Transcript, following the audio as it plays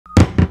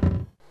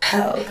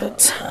Pelpa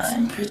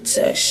time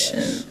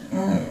protection.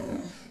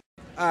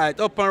 Alright,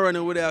 up and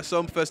running with our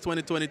Sumfest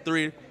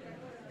 2023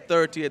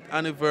 30th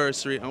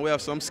anniversary, and we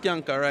have some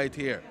skanker right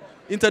here.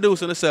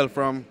 Introducing yourself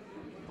from.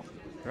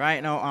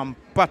 Right now I'm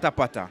Pata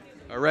Pata.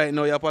 Right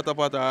now you're Pata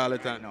Pata all the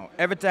time. No,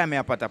 every time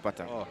I'm Pata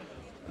Pata. Oh.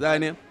 That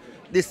name?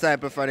 This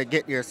type for the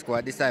Get There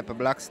squad, this type of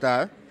Black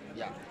Star.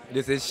 Yeah.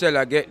 This is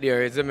Shella Get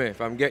There, isn't it?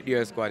 From Get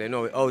There squad, you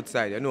know,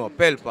 outside, you know,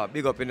 Pelpa,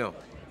 big up, you know.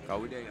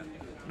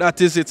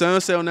 That is it. So you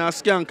say on a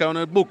skanker on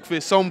a book for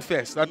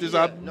Sumfest. That is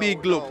a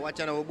big look. No,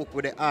 watch our book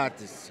with the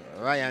artist,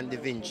 Ryan Da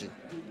Vinci.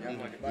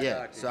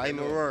 Yeah, so I'm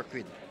a work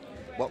with.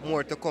 But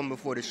more to come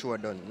before the show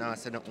done. Now I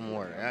say nothing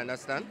more. You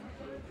understand?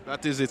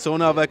 That is it. So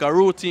now have like a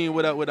routine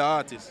with the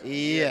artist.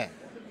 Yeah.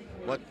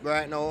 But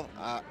right now,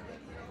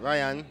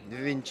 Ryan Da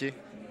Vinci,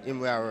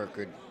 him we are work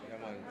with.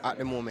 At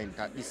the moment,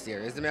 at this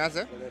year. You see me, I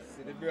say?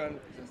 See the brand.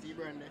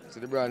 See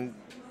the brand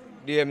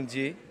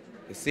DMG.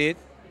 You see it?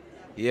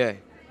 Yeah.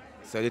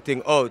 So the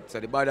thing out. So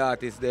the bad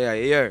artists there,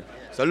 here.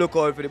 So look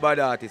out for the bad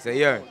artists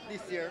here.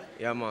 This year.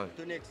 Yeah, man.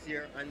 To next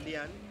year, and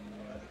then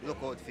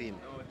look out for him.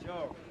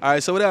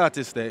 Alright, so what the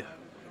artists there?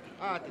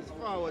 Artist,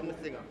 forward the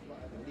singer.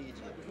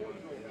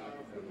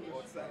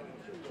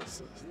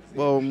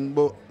 DJ.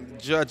 But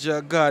judge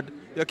your God,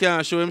 you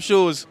can't show him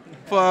shoes.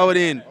 Forward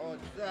in.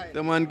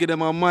 The man give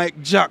them a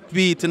mic jack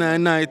beat tonight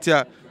night,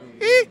 yeah.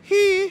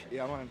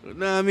 Yeah, man. You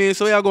know what I mean?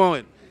 So where you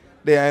going?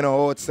 They you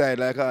know outside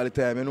like all the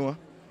time, you know.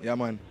 Yeah,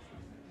 man.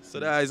 So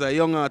that is a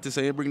young artist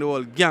and you bring the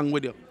whole gang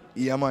with you.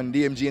 Yeah, man.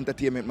 DMG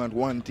Entertainment, man.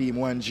 One team,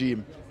 one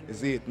dream. You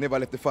see it? Never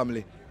left the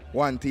family.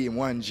 One team,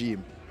 one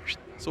dream.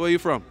 So where you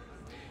from?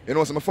 You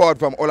know, so I'm forward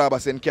from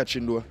Olabas and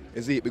catching though.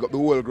 You see it? We got the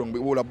whole ground,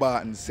 the whole of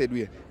Barton,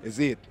 Sedway. You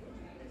see it?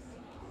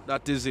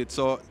 That is it.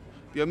 So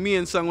your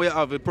main song where you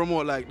have it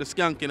promote like the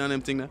skanking and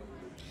them thing there?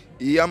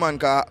 Yeah, man,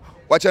 cause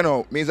watch you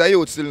know, me is a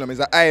youth still, you know, me is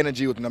a high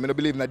energy youth, you know. I don't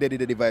believe in the dead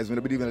vibes, I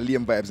don't believe in the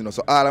lame vibes, you know.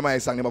 So all of my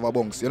songs have a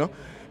bunks, you know.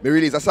 Me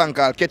released a song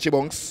called Catchy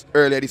Bunks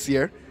earlier this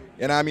year.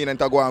 You know what I mean? And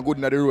to go on good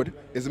in the road,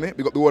 you see me?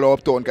 We got the whole of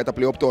Uptown, because I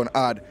play Uptown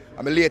hard.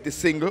 And my latest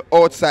single,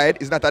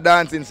 Outside, is not a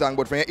dancing song,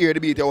 but when you hear the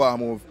beat, you want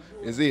to move.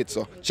 You see it?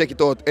 So check it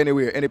out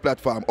anywhere, any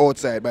platform,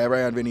 Outside by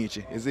Ryan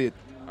Venici. You see it?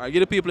 Alright, give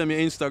the people on your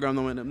Instagram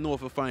now and them know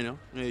if you find you,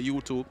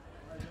 YouTube.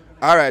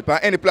 Alright, on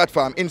any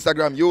platform,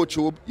 Instagram,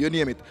 YouTube, you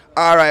name it.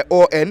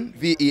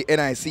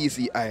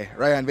 RIONVENICCI,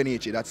 Ryan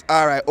Venici. That's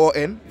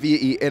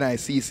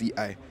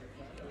RIONVENICCI.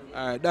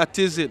 Alright, that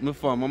is it, my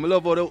fam. I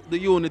love all the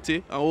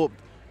unity. I hope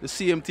the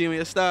same thing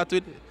you start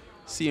with,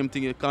 same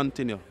thing you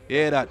continue. You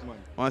hear that? I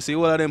want to see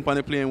all of them on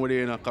the plane with you,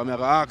 you know. Come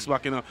here, I ask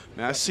back, you know.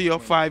 I see you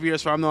 5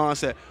 years from now and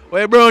say,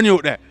 where you brown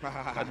you there?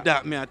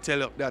 That me I tell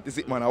you. That is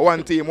it, man.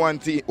 One team, one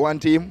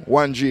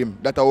dream.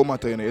 That's our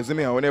motto, you know. You see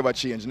me? I will never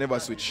change, never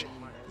switch.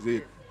 You see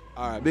it?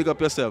 Alright, big up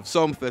yourself.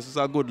 Sumfest, it's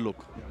a good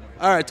look.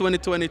 Alright,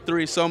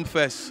 2023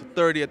 Sumfest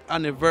 30th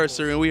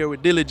anniversary, and we are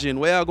with Diligent.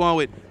 Where you going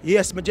with?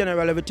 Yes, my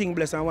general, everything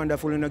blessed and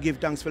wonderful. You know, give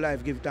thanks for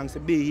life, give thanks to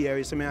be here.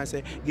 You see me, I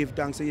say, give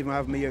thanks to even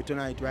have me here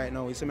tonight, right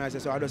now. You see me, I say,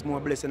 so I just more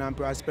blessing and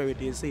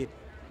prosperity, you see it.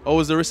 How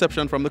was the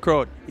reception from the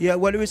crowd? Yeah,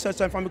 well, the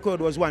reception from the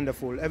crowd was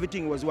wonderful.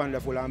 Everything was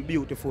wonderful and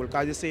beautiful.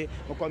 Because you see,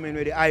 I come in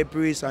with the high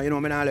priest, and you know, I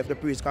not left the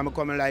priest. Because I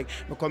come in like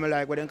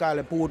what they call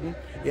it, Putin.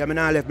 Yeah, I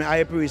not left my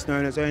high priest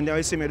now. So when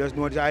you see me, just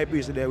know the high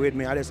priest there with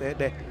me. I just say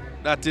there.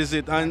 That is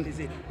it. And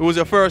it was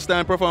your first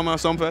time performing at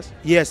Sumfest?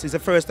 Yes, it's the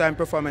first time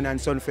performing at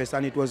Sumfest,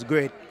 and it was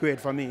great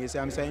for me. You see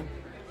what I'm saying?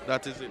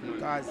 That is it, man.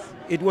 Because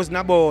it wasn't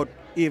about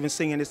even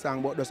singing the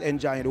song, but just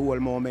enjoying the whole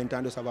moment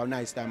and just have a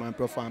nice time and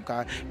perform.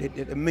 Because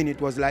the minute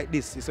was like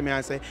this, you see me,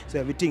 I say, so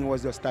everything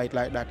was just tight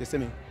like that, you see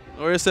me.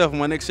 Or yourself,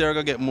 man, next year I'm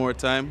going to get more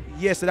time.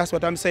 Yes, that's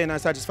what I'm saying. I'm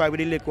satisfied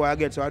with the liquor I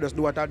get, so I just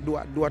do what I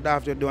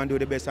have to do and do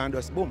the best and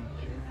just boom.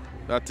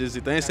 That is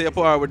it. And you say you're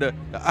part with the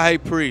high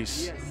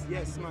priest.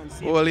 Yes, man.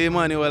 Holy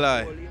Emmanuel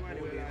I.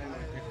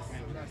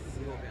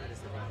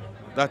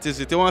 That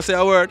is it. You want to say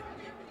a word?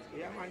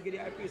 Yeah, man, give the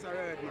high priest a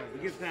word, man.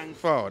 Give thanks.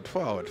 Forward.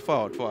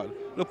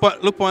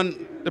 Look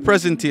on the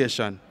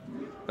presentation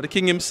of the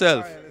king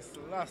himself.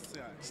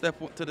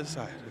 Step up to the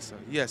side.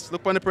 Yes,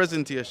 look on the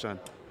presentation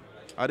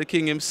of the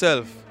king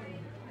himself.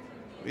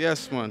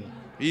 Yes, man.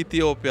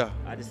 Ethiopia.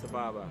 Addis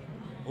Ababa.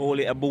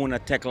 Holy Abuna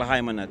Tekla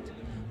Hymanat.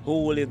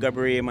 Holy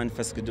Gabriel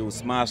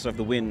Fescadus, master of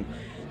the wind,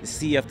 the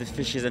sea of the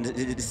fishes and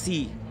the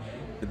sea,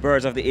 the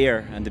birds of the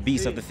air and the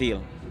beasts of the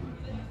field.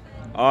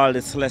 All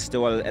the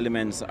celestial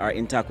elements are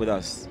intact with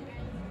us.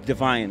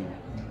 Divine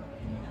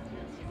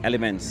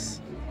elements.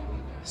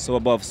 So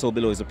above, so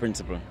below is the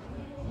principle.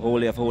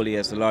 Holy of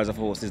holies, the Lord of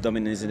hosts, his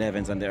dominion is in the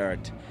heavens and the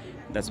earth.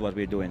 That's what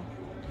we're doing.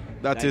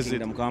 That is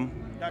it. Kingdom come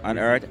on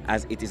earth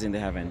as it is in the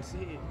heavens.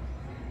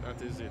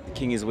 That is it. The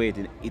king is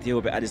waiting.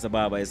 Ethiopia, Addis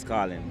Ababa is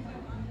calling.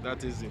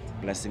 That is it.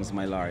 Blessings,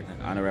 my Lord,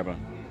 honorable.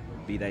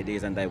 Be thy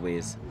days and thy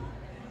ways.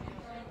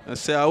 And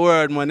say a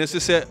word, man. This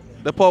is it.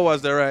 The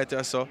power's the right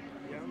here, so.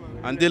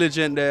 And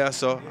Diligent there,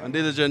 so. And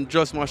Diligent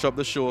just mash up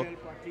the show.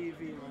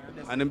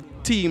 And the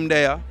team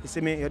there. You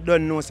see me, you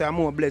don't know, say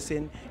more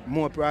blessing,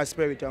 more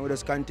prosperity, and we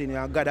just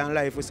continue. God and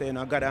life, we say, you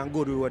know, God and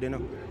good reward, you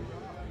know.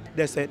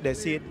 They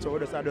see it, so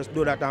just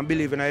do that and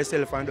believe in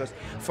yourself and just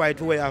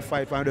fight where you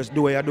fight and just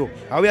do what you do.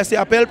 And we see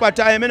a Pelpa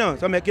time, you know,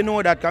 so make you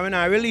know that when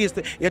I release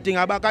you think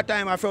about a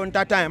time, a front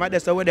of time, and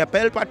that's where the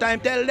Pelpa time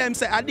tell them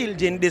say a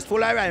Diljin, this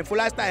full of rhyme,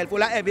 full of style,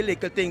 full of every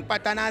little thing,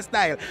 pattern and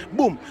style.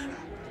 Boom.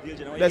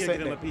 That's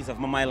a piece of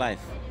my life.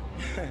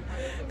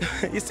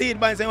 You see it,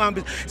 man, say one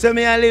piece. So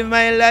me I live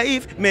my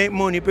life, make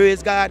money,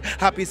 praise God.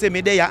 Happy say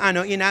me there, I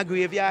know in a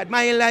graveyard.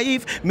 My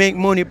life, make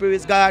money,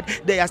 praise God.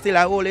 They are still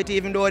a hold it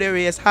even though the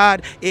race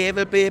hard.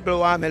 Evil people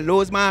want me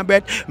lose my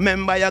breath.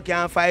 Remember you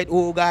can't fight,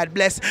 oh God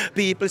bless.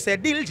 People say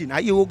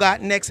Diljin, you got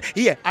next.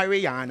 Yeah,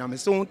 Ariana, me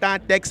soon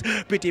can't text.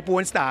 Pretty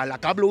porn star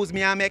like a blues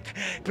me I make.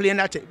 Playing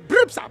that check,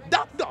 brips up,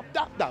 dap.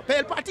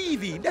 Pelpa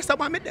TV, that's how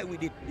I made that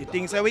with it. You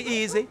think so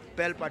easy?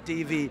 Pelpa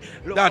TV.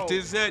 Look That out.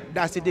 is it.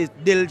 That's it is.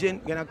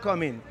 Diljin gonna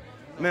come in.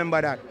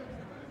 Remember that.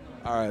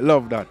 All right,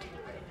 love that.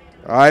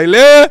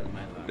 Aile,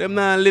 them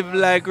not live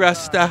like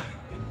Rasta.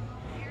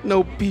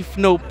 No beef,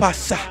 no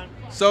pasta.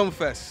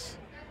 Sumfest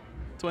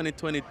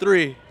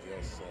 2023.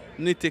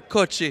 NITTY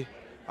KUTCHIE.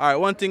 All right,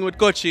 one thing with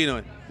Kutchie, you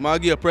know, I'll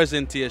give a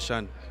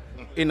presentation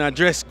in a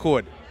dress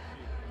code.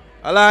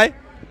 A lie?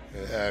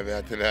 Yeah,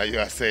 I tell you,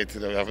 I say it to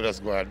them, I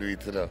just go and do it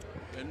to them.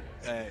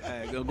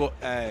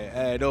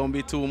 Hey, don't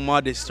be too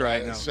modest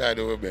right now. Just try to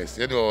do my best.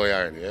 You know how you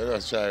are, you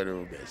just try to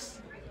do my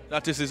best.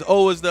 That is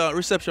always the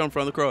reception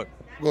from the crowd.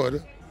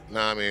 Good.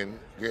 Nah, I mean,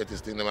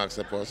 greatest thing them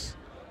accept us.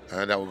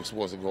 And that we're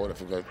supposed to go there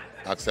for good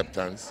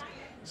acceptance.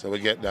 So we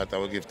get that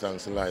and we give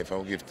thanks to life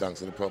and we give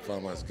thanks to the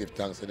performance, give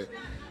thanks to the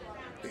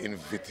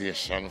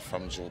invitation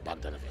from Joe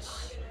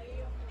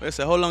Bagdanovic.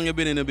 Say, how long you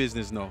been in the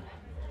business now?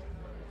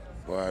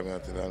 Boy, I'm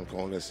at it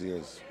countless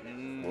years.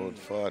 About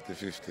 40,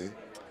 50,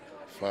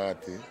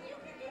 40.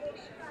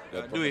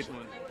 Do it,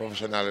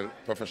 man.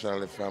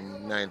 Professionally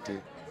from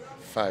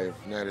 95,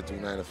 92,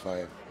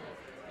 95.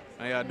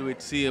 And you do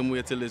it same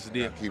way till this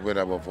day. Keep it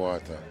above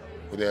water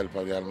with the help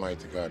of the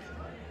Almighty God.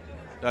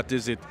 That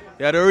is it.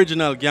 You're the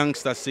original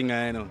gangster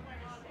singer, you know.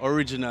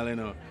 Original, you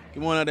know.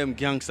 Give me one of them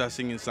gangster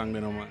singing songs,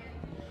 you know, man.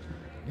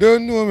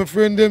 Don't know my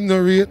friend, them no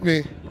rate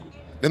me.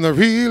 Them no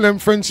real, them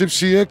friendship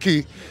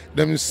shaky.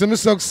 Them see me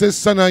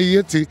success and I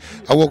hate it.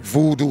 I work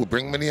voodoo,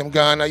 bring me name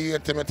gone, I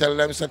hate it. Me tell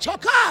them, say,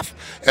 chuck off.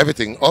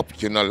 Everything up,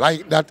 you know,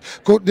 like that.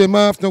 Cut them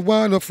off, no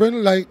want no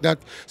friend like that.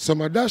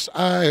 Some are dash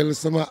aisle,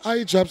 some are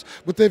eye drops,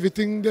 but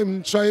everything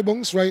them try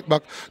bounce right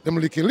back. Them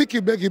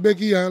licky,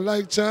 beggy, and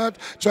like chat.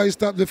 Try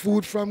stop the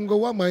food from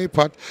go on my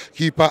pot.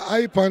 Keep a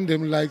eye on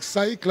them like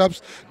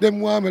cyclops.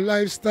 Them want my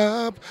life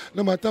stop.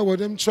 No matter what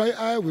them try,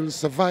 I will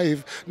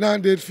survive. Now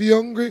dead for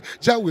hungry,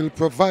 Jah will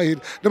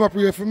provide. Them a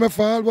pray for me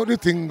fall, but the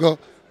thing go.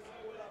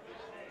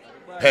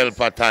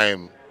 Pelpa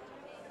time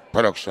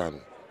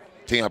production.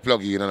 Thing I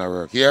plug in and I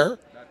work. Here?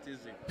 That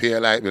is it. Pay a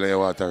light bill and your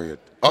water rate.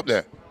 Up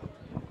there.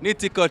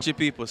 NITTY KUTCHIE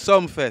people,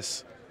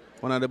 Sumfest,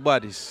 one of the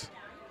bodies.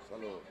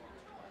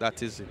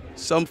 That is it.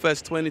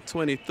 Sumfest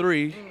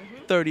 2023,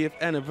 30th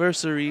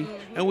anniversary,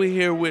 and we're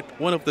here with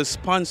one of the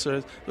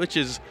sponsors, which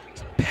is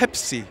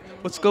Pepsi.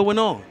 What's going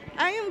on?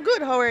 I am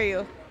good. How are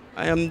you?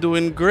 I am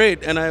doing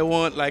great, and I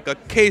want like a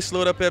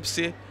caseload of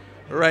Pepsi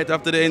right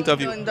after the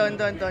interview.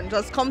 Done.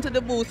 Just come to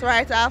the booth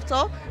right after,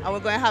 and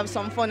we're going to have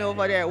some fun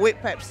over there with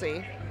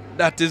Pepsi.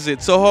 That is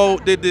it. So how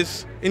did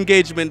this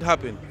engagement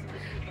happen?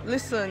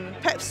 Listen,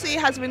 Pepsi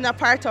has been a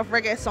part of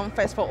Reggae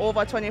Sumfest for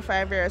over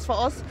 25 years. For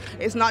us,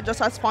 it's not just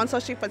a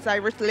sponsorship, it's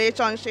a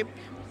relationship.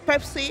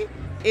 Pepsi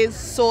is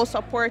so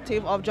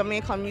supportive of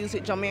Jamaican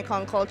music,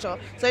 Jamaican culture.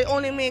 So it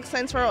only makes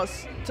sense for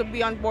us to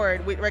be on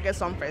board with Reggae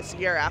Sumfest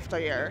year after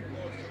year.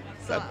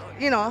 So,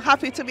 you know,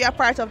 happy to be a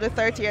part of the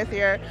 30th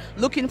year.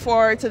 Looking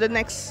forward to the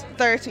next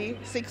 30,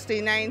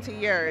 60, 90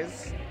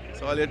 years.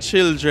 So all your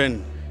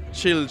children,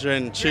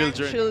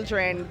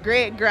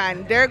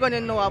 great-grand, they're going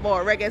to know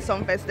about Reggae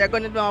Sumfest. They're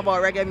going to know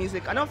about reggae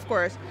music. And of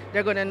course,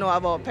 they're going to know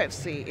about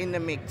Pepsi in the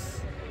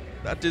mix.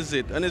 That is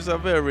it. And it's a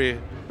very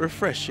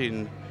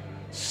refreshing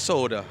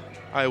soda,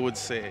 I would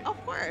say.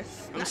 Of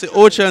course. I'm saying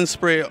Ocean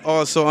Spray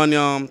also on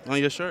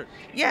your shirt.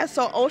 Yeah,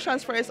 so Ocean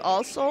Spray is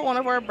also one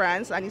of our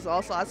brands, and it's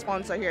also a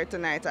sponsor here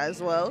tonight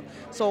as well.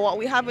 So what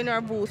we have in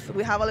our booth,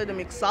 we have a little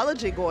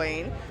mixology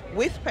going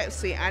with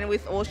Pepsi and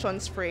with Ocean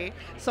Spray.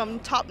 Some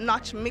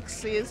top-notch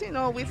mixes, you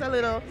know, with a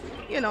little,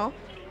 you know,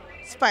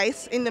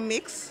 spice in the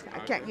mix. I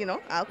can't, you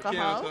know,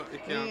 alcohol.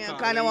 Yeah,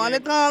 kind of want to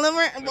call them,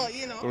 but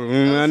you know.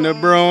 And the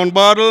brown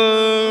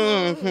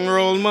bottle,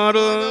 role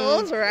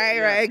model.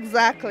 Right,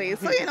 exactly.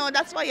 So, you know,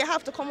 that's why you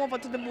have to come over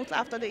to the booth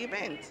after the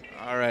event.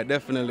 All right,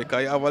 definitely.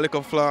 Because you have a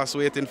little flask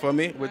waiting for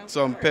me with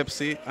some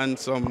Pepsi and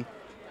some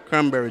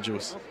cranberry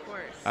juice. Of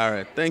course. All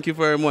right, thank you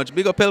very much.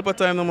 Big up Pelpa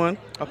time, no man.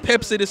 A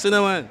Pepsi this in,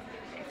 man.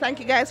 Thank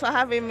you guys for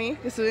having me.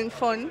 This has been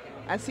fun.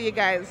 I'll see you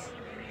guys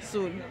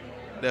soon.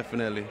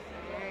 Definitely.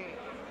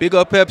 Big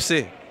up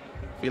Pepsi.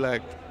 Feel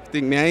like,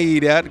 think me I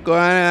eat that. Go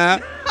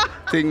on.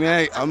 Think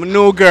me I'm a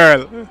new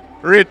girl.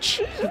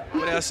 Rich. But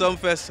there's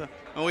Sumfest.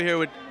 And we're here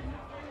with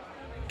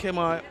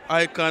Kemar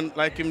Highcon,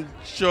 like him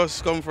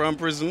just come from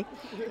prison.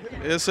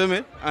 You see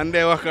me? And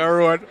they walk a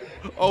road.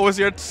 How was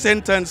your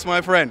sentence,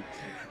 my friend?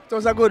 It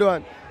was a good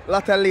one.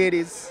 lot of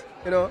ladies,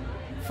 you know,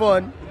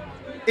 fun,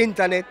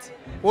 internet,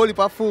 whole heap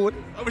of food.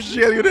 How much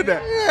jail you did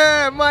that?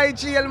 Yeah, my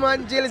jail,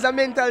 man. Jail is a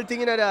mental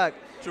thing, you know that.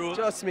 True.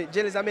 Trust me,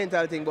 jail is a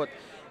mental thing. But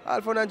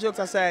all fun and jokes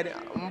aside,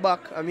 I'm back,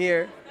 I'm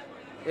here,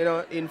 you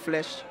know, in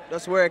flesh,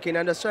 just working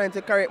and just trying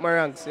to correct my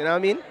ranks, you know what I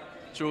mean?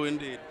 True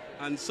indeed.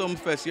 And some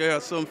fest, you're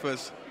at some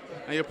fest,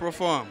 and you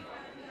perform.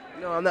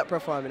 No, I'm not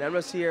performing. I'm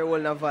just here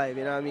holding a vibe,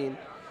 you know what I mean?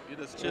 You're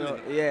just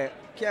chilling. You know, yeah,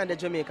 can't the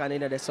Jamaican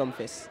in the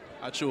Sunfest.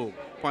 True.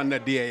 Panda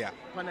day, yeah.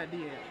 Panda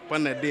day.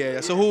 Panda day,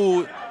 yeah. So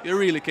who you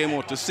really came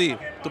out to see,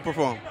 to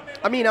perform?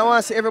 I mean, I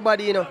want to see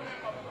everybody, you know,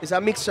 it's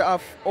a mixture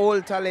of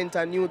old talent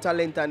and new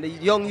talent, and the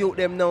young youth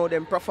them now,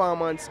 them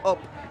performance up.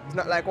 It's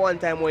not like one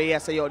time where you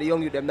say, yo, the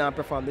young youth them not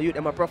perform. The youth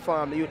them a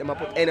perform, the youth them a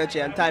put energy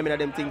and time into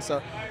them things.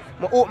 So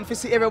I'm open to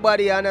see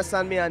everybody, you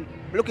understand me, and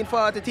looking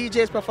forward to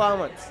TJ's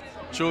performance.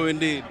 True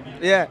indeed.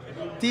 Yeah,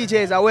 TJ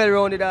is a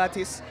well-rounded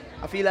artist.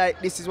 I feel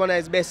like this is one of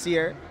his best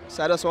here,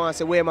 so I just want to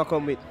say where I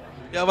come with.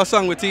 You have a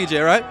song with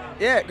TJ, right?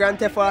 Yeah, Grand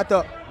Theft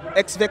Auto,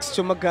 X-Vex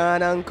to my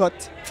gun and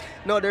cut.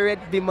 Now the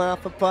red beam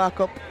off a park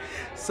up.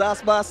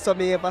 Sauce boss so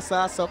me ever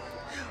sauce up.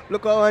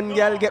 Look how one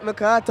girl get me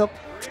caught up.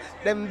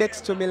 Them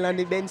Bex to me land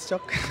the bench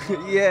truck.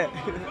 Yeah.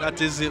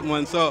 That is it,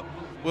 man. So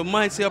we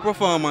might see a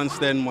performance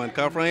then, man.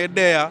 Because from here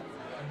there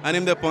and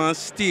him up on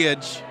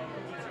stage,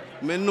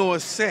 me know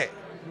say.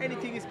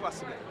 Anything is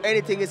possible.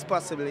 Anything is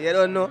possible. You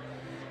don't know.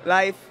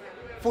 Life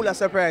full of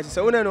surprises.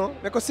 So we don't know.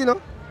 Because you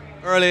know.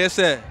 Earlier you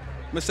say,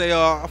 I say,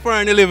 yo, a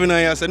friend you living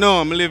here. I say,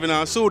 no, I'm living in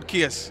a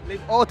suitcase.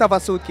 Live out of a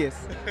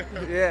suitcase.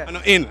 Yeah. I'm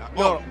not in.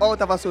 No,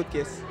 out of a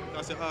suitcase.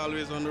 That's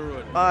always on the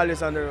road.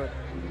 Always on the road.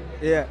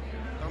 Yeah.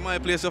 That's my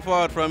place so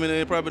far from, you know,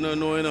 you probably don't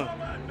know, you know.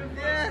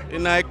 Yeah.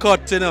 In NITTY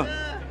KUTCHIE, you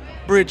know.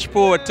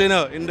 Bridgeport, you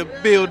know, in the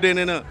building,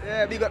 you know.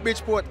 Yeah, big up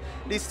Bridgeport.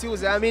 This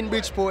Tuesday, I'm in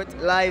Bridgeport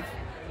live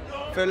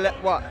for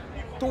what?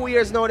 2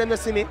 years now, them to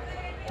see me.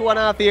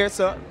 2.5 years,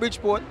 so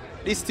Bridgeport,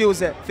 this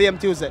Tuesday, Fame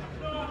Tuesday.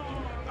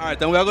 Alright,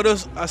 and we are going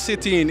to do a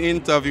sit-in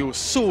interview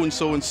soon.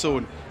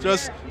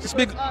 Just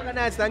big.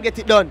 Organize and get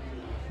it done.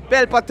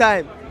 Pelpa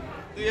time.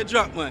 Do your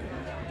drop, man.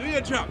 Do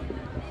your drop.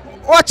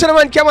 Watch the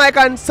man Kemar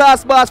Highcon,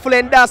 sauce bars full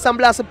and dance and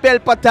blast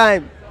Pelpa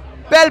time.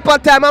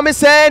 Pelpa time, I'm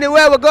saying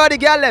anywhere we go, the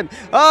girl them.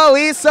 Oh,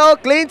 he's so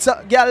clean,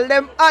 so girl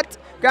them hot.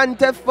 Grand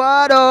Theft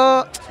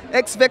Auto,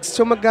 X-Vex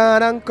to my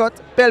gun and cut.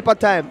 Pelpa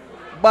time,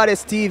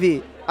 Baddest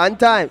TV, on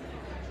time.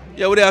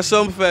 Yeah, we're there at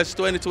Sunfest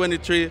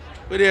 2023.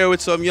 We're there with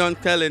some young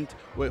talent.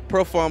 We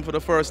performed for the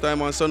first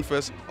time on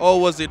Sunfest. How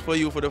was it for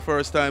you for the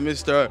first time,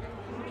 Mr.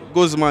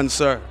 Guzman,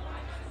 sir?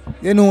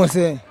 You know what I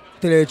say?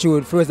 Tell you the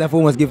truth, first and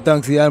foremost give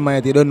thanks to the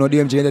Almighty. You don't know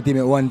DMG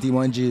Entertainment, one team,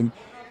 one dream.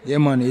 Yeah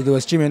man, it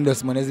was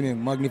tremendous man, isn't it?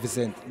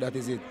 Magnificent, that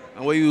is it.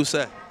 And what you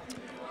say?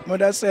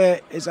 Mother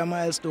say it's a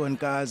milestone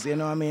because, you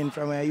know what I mean,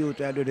 from a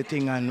youth I do the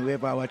thing and we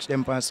ever watch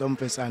them on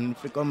Sunfest and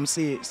if we come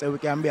see it, so we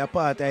can be a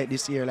part of it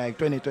this year, like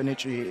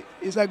 2023.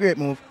 It's a great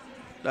move.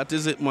 That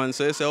is it, man.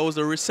 So you say, how was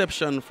the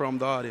reception from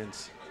the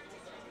audience?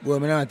 Well,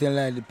 I'm not telling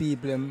like the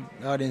people,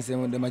 the audience,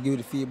 them give you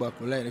the feedback,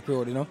 like the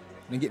crowd, you know.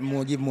 They give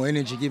more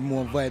energy, give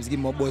more vibes, give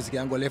more buzz,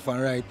 can go left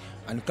and right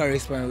and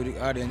correspond with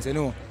the audience, you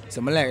know.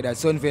 So I like that.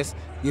 Sunfest,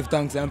 give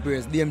thanks and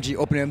praise. DMG,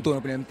 open them tone,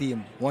 open them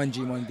team. One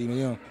G, one team,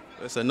 you know.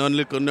 It's a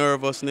non-little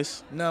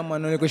nervousness? No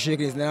man, no little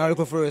shakiness. Now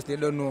little first, they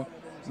don't know.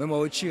 Remember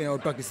we train, we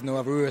practice now, we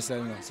have rehearsal,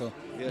 you know. So,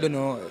 yeah. You don't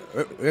know,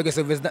 regular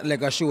service is not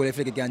like a show, if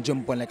you can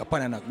jump on like a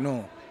pananak,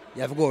 no.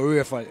 You have to go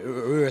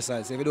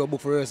rehearsal. So if you do a book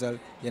for rehearsal,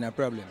 you have a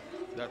problem.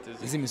 That is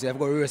it. You see me, so you have to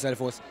go rehearsal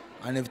first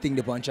and everything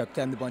the punch track,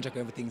 time the punch track,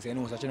 everything, so you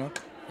know, such, you know.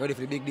 Ready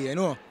for the big day, you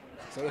know.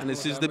 So and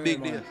this is the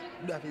big day.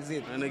 That is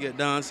it. And they get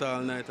dance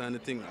all night and the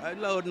thing. I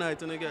loud night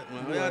when they get,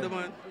 man. Where are the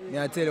man?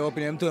 I tell you,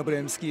 open them to open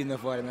them skin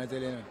for them, I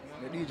tell you.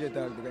 The DJ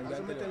talk,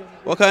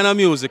 what kind of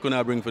music can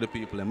I bring for the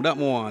people? That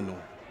more I know.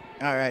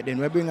 Alright then,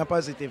 we bring a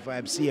positive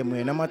vibe, same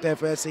way. No matter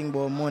if we sing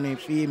about money,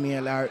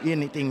 female or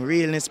anything,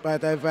 realness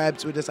part of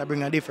vibes, we just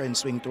bring a different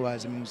swing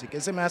towards the music. You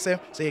see me I say?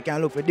 So you can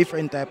look for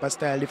different type of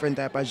style, different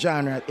type of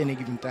genre at any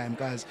given time,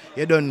 because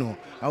you don't know.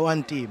 I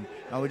one team,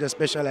 and we just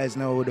specialize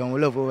now, we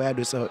love what we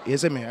do, so you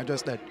see me, I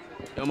just that.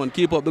 Yeah man,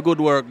 keep up the good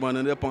work man,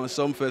 and up on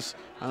Sunfest,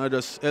 and I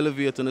just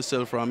elevating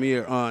myself from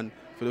here on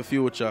for the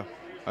future.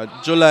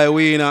 July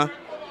winner,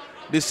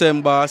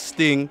 December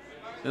Sting,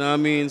 you know what I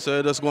mean? So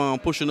you just go on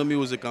pushing the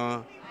music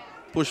on.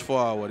 Push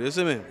forward, you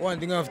see me? One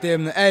thing of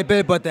them, hey,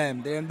 Pelpa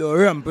time, they do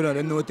ramp, you know,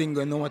 they know thing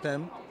going no more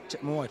time.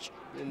 Check my watch.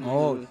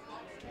 Oh.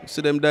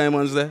 See them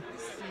diamonds there?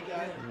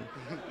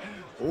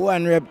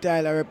 One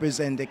Reptile I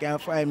represent, they can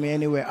find me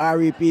anywhere,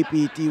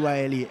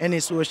 REPPTYLE, any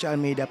social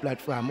media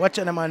platform. Watch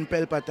the man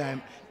Pelpa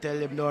time, tell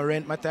them don't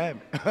rent my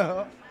time.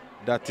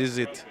 That is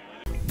it.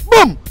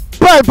 Boom!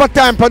 Pelpa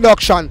time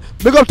production.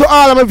 Big up to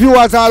all of my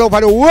viewers all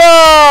over the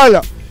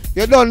world.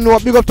 You don't know,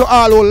 big up to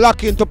all who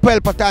lock into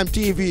Pelpa Time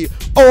TV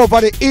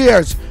over the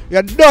years.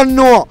 You don't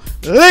know,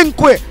 link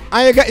with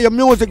and you get your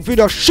music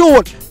video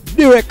shoot,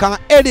 direct and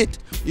edit,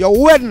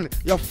 your wedding,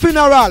 your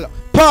funeral,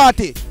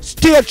 party,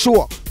 stage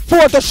show,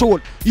 photo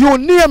shoot, you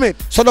name it.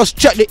 So just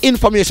check the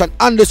information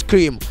on the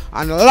screen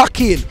and lock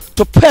in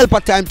to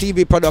Pelpa Time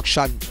TV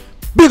production.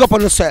 Big up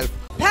on yourself.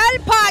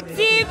 Pelpa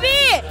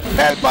TV!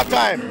 Pelpa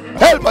time.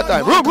 Pelpa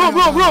time. Room.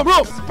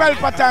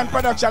 Pelpa time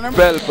production.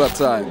 Pelpa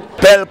time.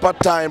 Pelpa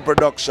time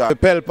production.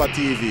 Pelpa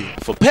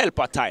TV. For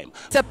Pelpa time.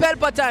 It's a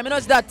Pelpa time, you know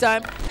it's that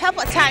time.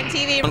 Pelpa Time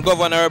TV. I'm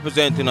governor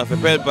representing of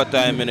Pelpa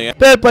time, you know.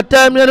 Pelpa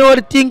time, you know what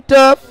the thing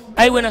tough?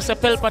 I when I say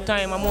Pelpa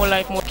time, I'm more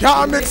like more.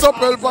 Can't mix up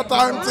Pelpa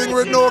time thing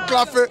with no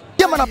coffee.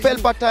 Yeah, man, a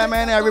Pelpa time,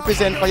 and I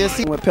represent for you.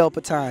 See, we're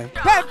Pelpa time.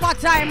 Pelpa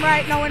time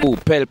right now. Oh,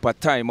 Pelpa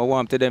time, I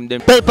want to them.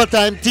 Pelpa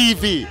time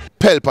TV.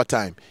 Pelpa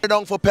time.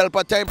 Down for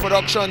Pelpa time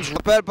productions.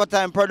 Pelpa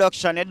time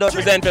production. It does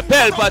present for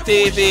Pelpa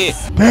TV.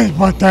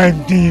 Pelpa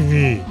time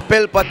TV.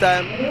 Pelpa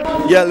time.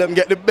 Yeah, let them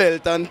get the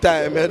belt on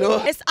time, you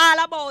know. It's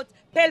all about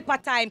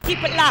Pelpa time.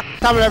 Keep it locked.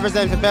 Time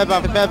represent for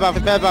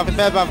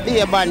Pelpa, be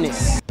a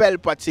badness.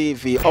 Pelpa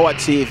TV, our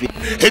TV.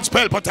 It's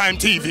Pelpa time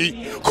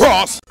TV.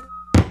 Cross.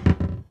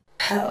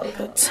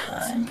 Pelpa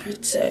time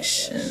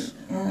protection.